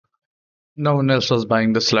No one else was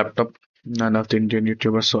buying this laptop, none of the Indian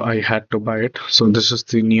YouTubers, so I had to buy it. So this is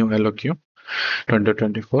the new LOQ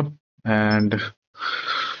 2024, and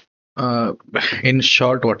uh, in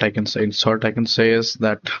short, I can say is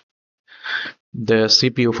that the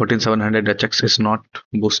CPU 14700HX is not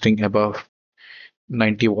boosting above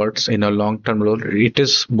 90 watts in a long-term load. It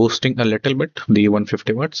is boosting a little bit, the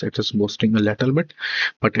 150 watts, it is boosting a little bit,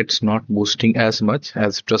 but it's not boosting as much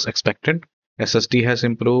as it was expected. SSD has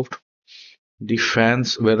improved. The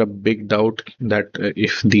fans were a big doubt that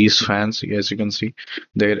if these fans, as you can see,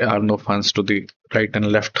 there are no fans to the right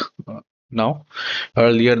and left now.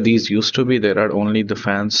 Earlier, these used to be, there are only the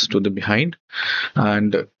fans to the behind,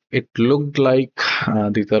 and it looked like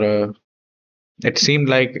these are it seemed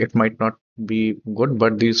like it might not be good,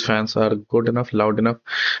 but these fans are good enough, loud enough.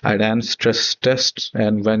 I ran stress tests,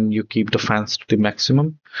 and when you keep the fans to the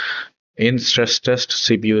maximum, in stress test,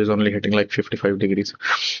 CPU is only hitting like 55 degrees.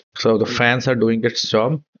 So the fans are doing its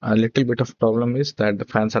job. A little bit of problem is that the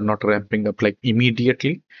fans are not ramping up like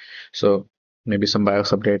immediately. So maybe some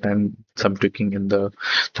BIOS update and some tweaking in the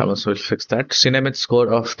thermals will fix that. Cinemate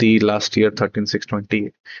score of the last year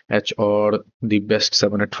 13620H or the best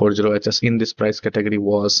 7840HS in this price category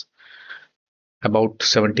was about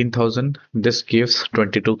 17,000. This gives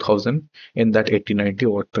 22,000 in that 8090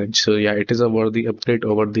 watt range. So yeah, it is a worthy upgrade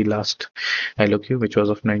over the last LOQ, which was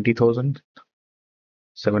of 90,000.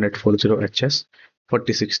 7840HS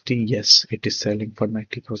 4060. Yes, it is selling for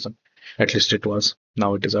 90,000. At least it was.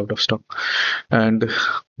 Now it is out of stock. And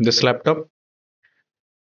this laptop,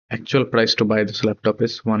 actual price to buy this laptop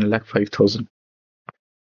is 1,05,000.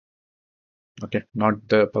 Okay, not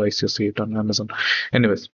the price you see it on Amazon.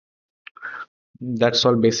 Anyways, that's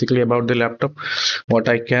all basically about the laptop. What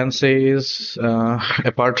I can say is,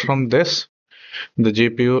 apart from this, the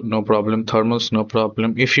GPU, no problem. Thermals, no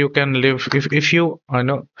problem. If you can live, if you, I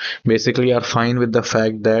know, basically are fine with the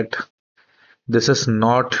fact that this is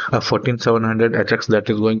not a 14700HX that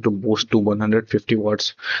is going to boost to 150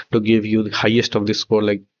 watts to give you the highest of the score,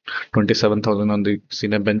 like 27,000 on the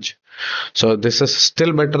Cinebench. So this is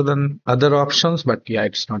still better than other options, but yeah,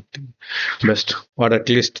 it's not the best, or at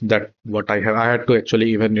least that what I have. I had to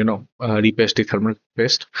actually even repaste the thermal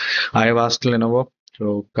paste. I have asked Lenovo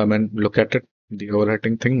to come and look at it. The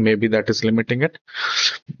overheating thing, maybe that is limiting it.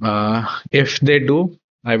 If they do,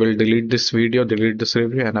 I will delete this video, delete this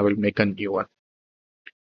review, and I will make a new one.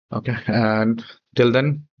 Okay, and till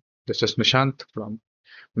then, this is Nishant from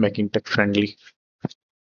Making Tech Friendly.